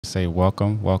say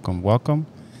welcome, welcome, welcome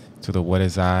to the What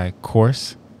Is I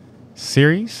course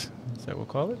series. Is that what we'll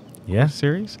call it? Yeah.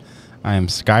 Series. I am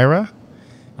Skyra.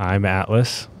 I'm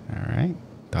Atlas. All right.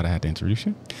 Thought I had to introduce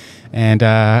you. And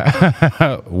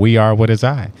we are What Is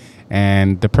I.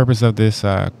 And the purpose of this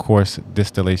course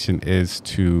distillation is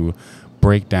to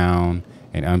break down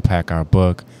and unpack our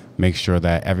book, make sure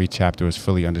that every chapter is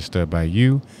fully understood by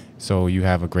you, so you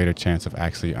have a greater chance of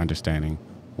actually understanding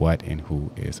what and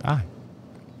who is I.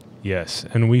 Yes.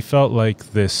 And we felt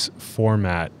like this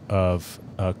format of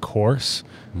a course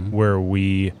where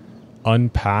we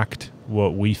unpacked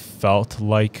what we felt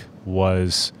like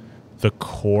was the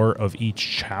core of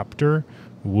each chapter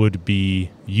would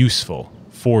be useful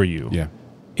for you. Yeah.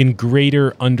 In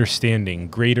greater understanding,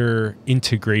 greater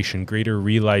integration, greater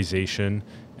realization,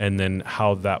 and then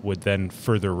how that would then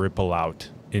further ripple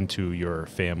out into your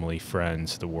family,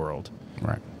 friends, the world.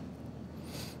 Right.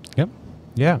 Yep.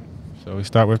 Yeah. So we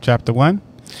start with chapter 1.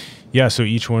 Yeah, so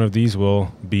each one of these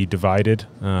will be divided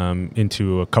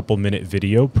into a couple-minute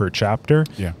video per chapter.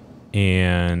 Yeah.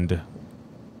 And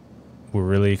we're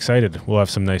really excited. We'll have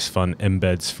some nice fun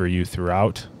embeds for you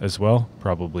throughout as well.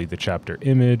 Probably the chapter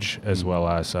image as well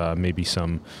as maybe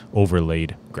some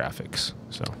overlaid graphics.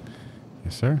 So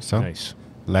Yes, sir. So nice.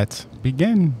 let's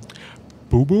begin.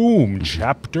 Boom, boom.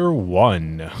 Chapter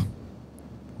 1.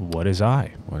 What is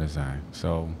I? What is I?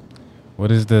 So what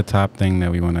is the top thing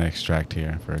that we want to extract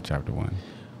here for chapter 1?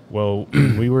 Well,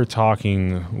 we were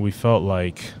talking, we felt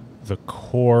like the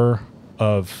core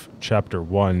of chapter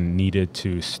 1 needed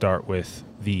to start with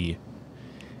the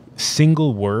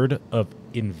single word of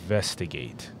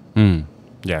investigate.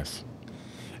 Yes.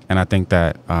 And I think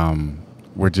that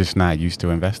we're just not used to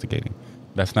investigating.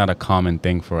 That's not a common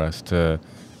thing for us to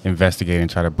investigate and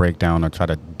try to break down or try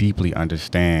to deeply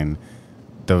understand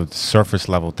the surface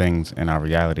level things in our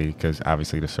reality, because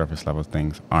obviously the surface level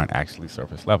things aren't actually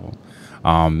surface level.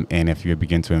 And if you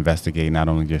begin to investigate not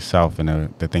only yourself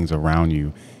and the things around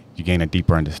you, you gain a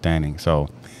deeper understanding. So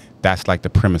that's like the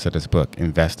premise of this book,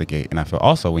 investigate. And I feel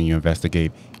also when you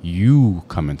investigate, you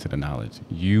come into the knowledge.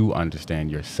 You understand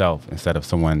yourself instead of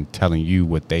someone telling you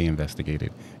what they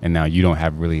investigated. And now you don't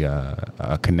have really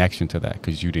a connection to that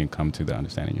because you didn't come to the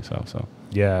understanding yourself. So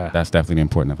Yeah. that's definitely the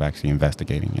importance of actually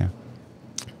investigating. Yeah.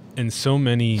 And so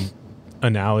many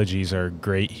analogies are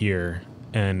great here.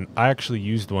 And I actually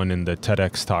used one in the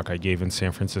TEDx talk I gave in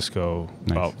San Francisco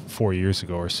Nice. about 4 years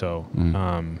ago or so.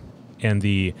 Mhm. And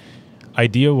the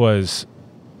idea was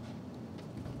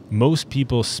most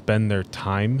people spend their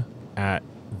time at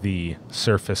the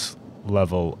surface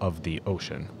level of the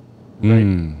ocean,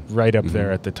 right up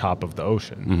there at the top of the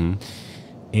ocean.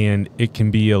 And it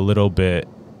can be a little bit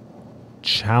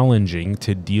challenging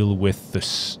to deal with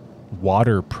the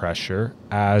water pressure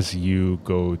as you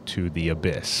go to the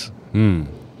abyss.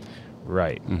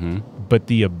 Right. But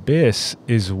the abyss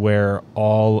is where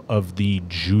all of the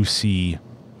juicy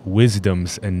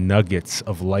wisdoms and nuggets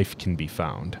of life can be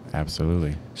found.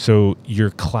 Absolutely. So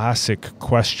your classic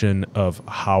question of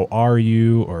how are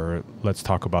you, or let's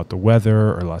talk about the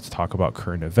weather, or let's talk about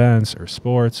current events or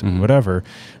sports or whatever,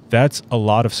 that's a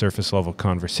lot of surface level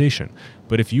conversation.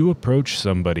 But if you approach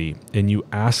somebody and you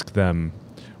ask them,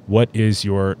 what is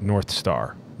your North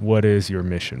Star? What is your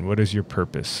mission? What is your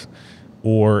purpose?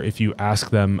 Or if you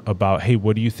ask them about, hey,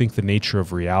 what do you think the nature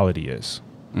of reality is?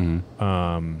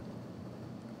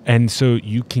 And so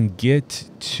you can get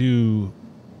to,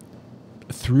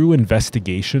 through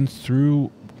investigation,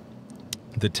 through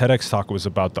the TEDx talk was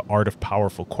about the art of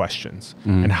powerful questions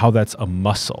and how that's a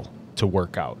muscle to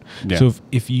work out. Yeah. So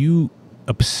if you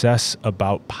obsess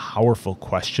about powerful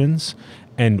questions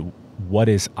and what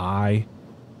is I,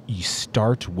 you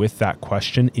start with that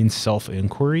question in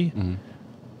self-inquiry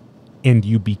and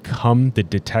you become the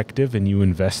detective and you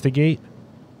investigate,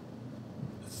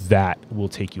 that will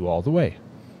take you all the way.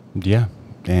 Yeah.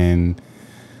 And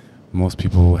most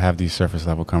people have these surface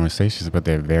level conversations, but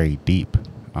they're very deep.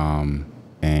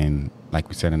 And like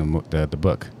we said in the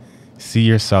book, see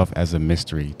yourself as a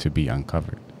mystery to be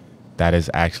uncovered.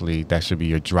 That should be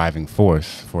your driving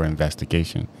force for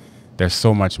investigation. There's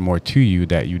so much more to you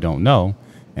that you don't know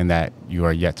and that you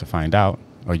are yet to find out,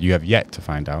 or you have yet to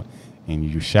find out, and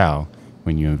you shall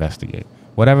when you investigate.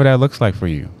 Whatever that looks like for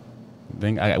you.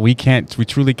 We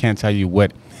truly can't tell you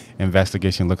what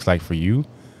investigation looks like for you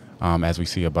as we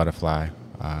see a butterfly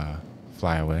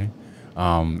fly away.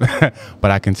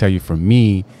 But I can tell you for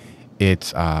me,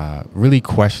 it's really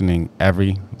questioning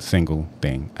every single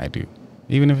thing I do.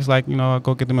 Even if it's like, I'll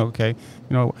go get the milk. Okay,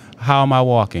 how am I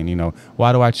walking?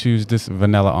 Why do I choose this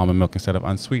vanilla almond milk instead of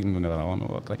unsweetened vanilla almond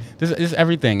milk? Like this is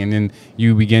everything, and then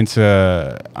you begin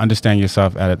to understand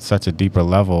yourself at such a deeper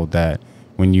level that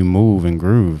when you move and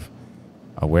groove,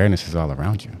 awareness is all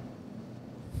around you.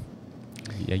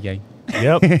 Yay.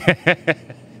 Yep.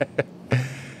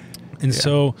 And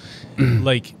so,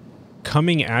 like,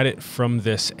 coming at it from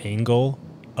this angle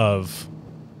of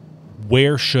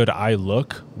where should I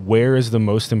look? Where is the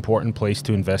most important place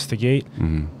to investigate?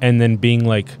 Mm-hmm. And then being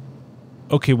like,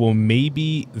 okay, well,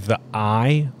 maybe the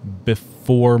I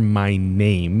before my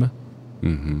name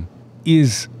Mm-hmm.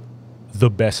 is the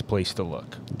best place to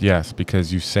look. Yes,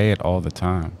 because you say it all the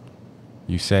time.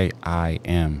 You say, I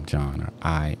am John, or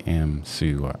I am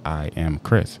Sue, or I am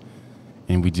Chris.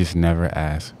 And we just never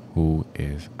ask, who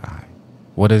is I?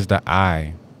 What is the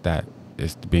I that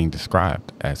is being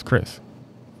described as Chris?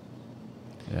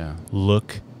 Yeah.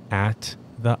 Look at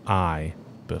the I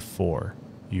before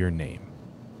your name.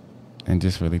 And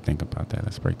just really think about that.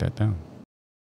 Let's break that down.